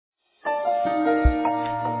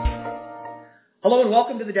Hello and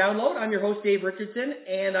welcome to The Download. I'm your host, Dave Richardson,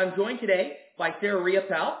 and I'm joined today by Sarah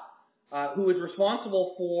Riopel, who is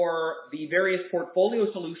responsible for the various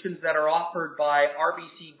portfolio solutions that are offered by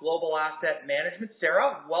RBC Global Asset Management.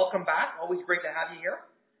 Sarah, welcome back. Always great to have you here.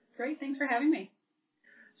 Great. Thanks for having me.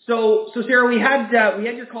 So Sarah, we had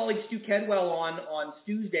your colleague Stu Kedwell on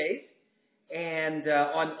Tuesday, and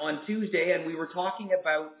on Tuesday, and we were talking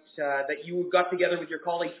about that you got together with your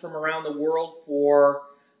colleagues from around the world for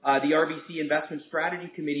the RBC Investment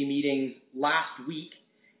Strategy Committee meetings last week,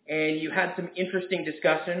 and you had some interesting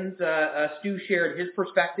discussions. Stu shared his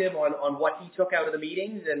perspective on what he took out of the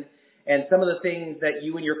meetings and some of the things that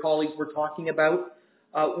you and your colleagues were talking about.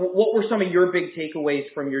 What were some of your big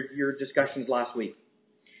takeaways from your discussions last week?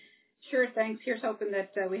 Sure, thanks. Here's hoping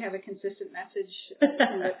that we have a consistent message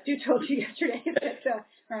that Stu told you yesterday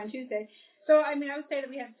or on Tuesday. So, I would say that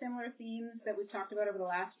we have similar themes that we've talked about over the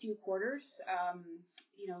last few quarters.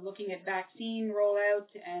 Looking at vaccine rollout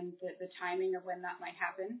and the timing of when that might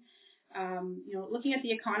happen. Looking at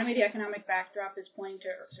the economy, the economic backdrop is pointing to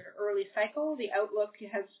sort of early cycle. The outlook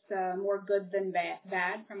has more good than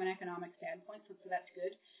bad from an economic standpoint, so that's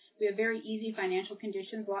good. We have very easy financial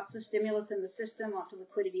conditions, lots of stimulus in the system, lots of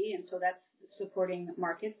liquidity, and so that's supporting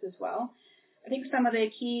markets as well. I think some of the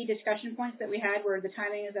key discussion points that we had were the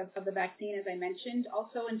timing of the vaccine, as I mentioned.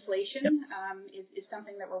 Also, inflation is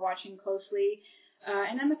something that we're watching closely.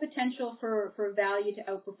 And then the potential for value to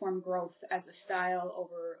outperform growth as a style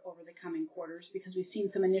over the coming quarters, because we've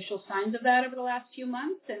seen some initial signs of that over the last few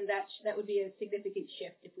months, and that would be a significant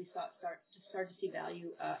shift if we start to see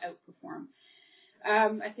value outperform.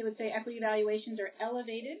 I would say equity valuations are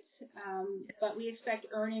elevated, but we expect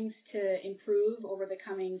earnings to improve over the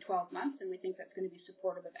coming 12 months, and we think that's going to be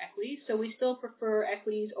supportive of equities. So we still prefer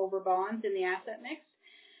equities over bonds in the asset mix.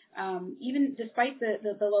 Even despite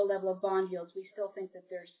the low level of bond yields, we still think that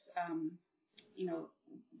there's,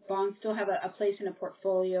 bonds still have a place in a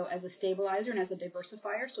portfolio as a stabilizer and as a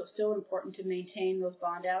diversifier. So it's still important to maintain those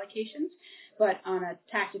bond allocations, but on a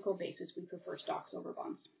tactical basis, we prefer stocks over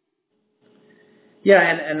bonds. Yeah,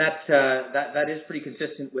 and that is pretty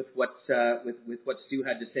consistent with what Stu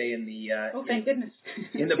had to say in the thank goodness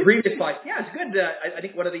in the previous slide. Yeah, it's good. I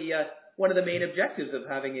think one of the main objectives of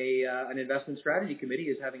having an investment strategy committee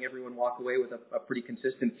is having everyone walk away with a pretty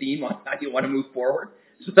consistent theme on how you want to move forward.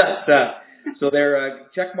 So that's so they're a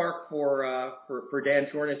check mark for Dan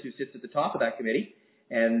Shorness, who sits at the top of that committee,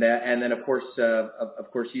 and then of course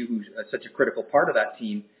you, who's such a critical part of that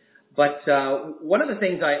team. But one of the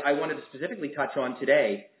things I wanted to specifically touch on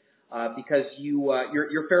today, because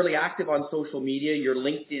you're fairly active on social media, your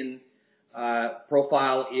LinkedIn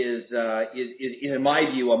profile is in my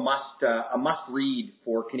view a must read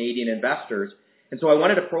for Canadian investors, and so I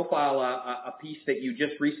wanted to profile a piece that you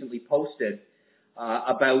just recently posted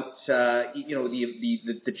about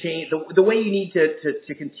the change, the way you need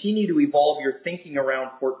to continue to evolve your thinking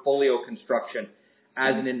around portfolio construction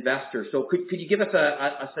as an investor. So could you give us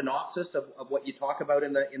a synopsis of what you talk about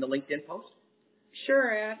in the LinkedIn post?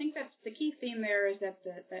 Sure. I think that's the key theme there, is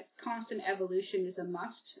that constant evolution is a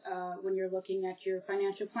must when you're looking at your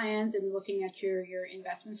financial plans and looking at your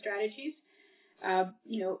investment strategies.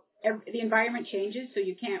 The environment changes, so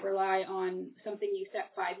you can't rely on something you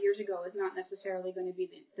set 5 years ago is not necessarily going to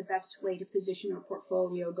be the best way to position your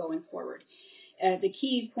portfolio going forward. The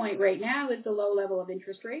key point right now is the low level of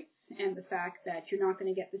interest rates and the fact that you're not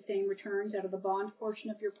going to get the same returns out of the bond portion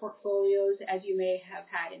of your portfolios as you may have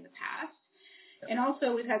had in the past. And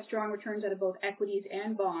also, we've had strong returns out of both equities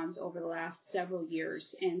and bonds over the last several years.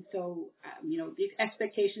 And so, the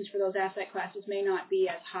expectations for those asset classes may not be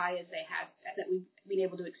as high as that we've been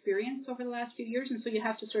able to experience over the last few years. And so you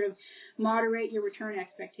have to sort of moderate your return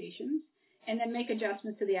expectations and then make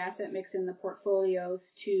adjustments to the asset mix in the portfolios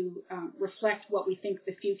to reflect what we think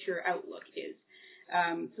the future outlook is.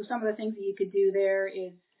 So some of the things that you could do there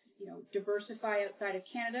is, diversify outside of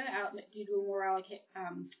Canada, you do more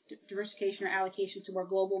diversification or allocation to more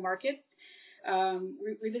global markets.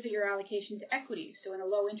 Revisit your allocation to equities. So in a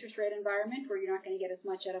low interest rate environment where you're not going to get as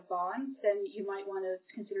much out of bonds, then you might want to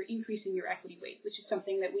consider increasing your equity weight, which is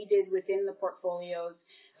something that we did within the portfolios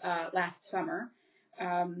last summer.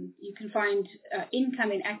 You can find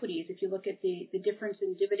income in equities. If you look at the difference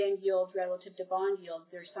in dividend yields relative to bond yields,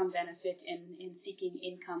 there's some benefit in seeking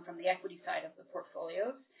income from the equity side of the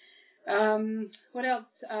portfolios. What else?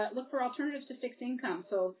 Look for alternatives to fixed income.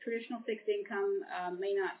 So traditional fixed income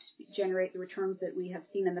may not generate the returns that we have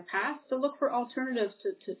seen in the past. So look for alternatives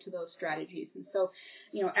to those strategies. And so,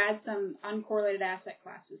 add some uncorrelated asset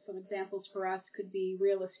classes. Some examples for us could be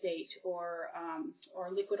real estate or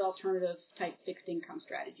liquid alternatives type fixed income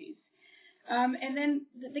strategies. And then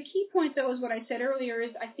the key point, though, is what I said earlier,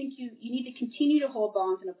 is I think you need to continue to hold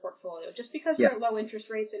bonds in a portfolio. Just because they're at low interest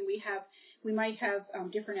rates and we might have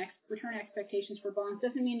different return expectations for bonds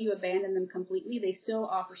doesn't mean you abandon them completely. They still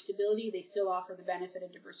offer stability. They still offer the benefit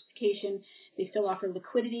of diversification. They still offer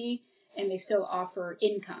liquidity. And they still offer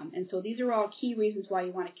income. And so these are all key reasons why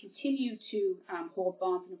you want to continue to hold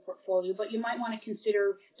bonds in a portfolio, but you might want to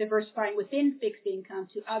consider diversifying within fixed income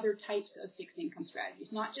to other types of fixed income strategies,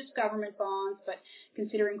 not just government bonds, but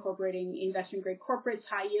consider incorporating investment-grade corporates,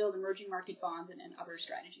 high-yield, emerging market bonds, and other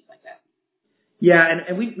strategies like that. Yeah,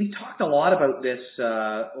 and we talked a lot about this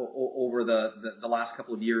over the last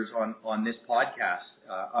couple of years on this podcast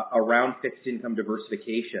around fixed income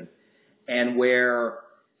diversification, and where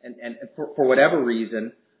and for whatever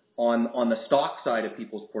reason on the stock side of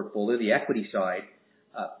people's portfolio, the equity side,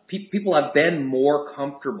 people have been more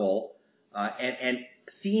comfortable and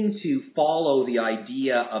seem to follow the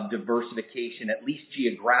idea of diversification, at least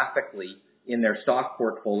geographically, in their stock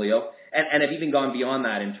portfolio, and have even gone beyond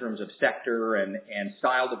that in terms of sector and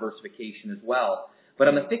style diversification as well. But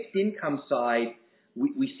on the fixed income side,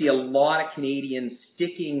 we see a lot of Canadians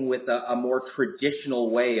sticking with a more traditional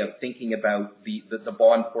way of thinking about the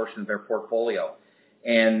bond portion of their portfolio.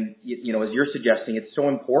 And, you know, as you're suggesting, it's so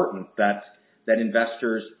important that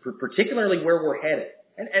investors, particularly where we're headed,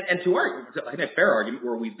 and to I think a fair argument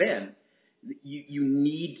where we've been, you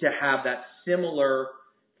need to have that similar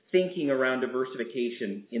thinking around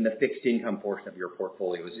diversification in the fixed income portion of your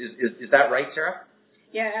portfolio. Is that right, Sarah?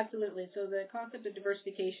 Yeah, absolutely. So the concept of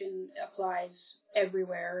diversification applies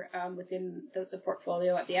everywhere within the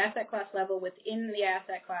portfolio at the asset class level, within the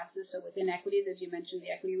asset classes, so within equities, as you mentioned,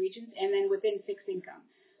 the equity regions, and then within fixed income,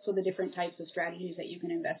 so the different types of strategies that you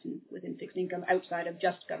can invest in within fixed income outside of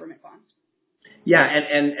just government bonds. Yeah,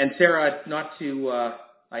 and Sarah, not to,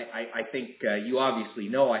 I think you obviously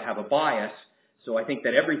know I have a bias, so I think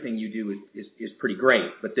that everything you do is pretty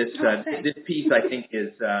great, but this piece I think is,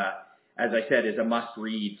 as I said, is a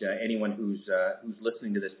must-read. Anyone who's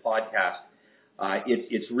listening to this podcast,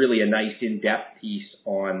 it's really a nice in-depth piece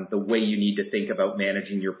on the way you need to think about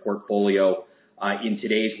managing your portfolio in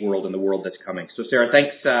today's world and the world that's coming. So, Sarah,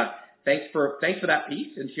 thanks for that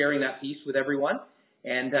piece and sharing that piece with everyone,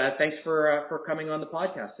 and thanks for coming on the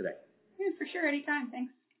podcast today. Yeah, for sure, anytime.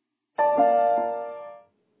 Thanks.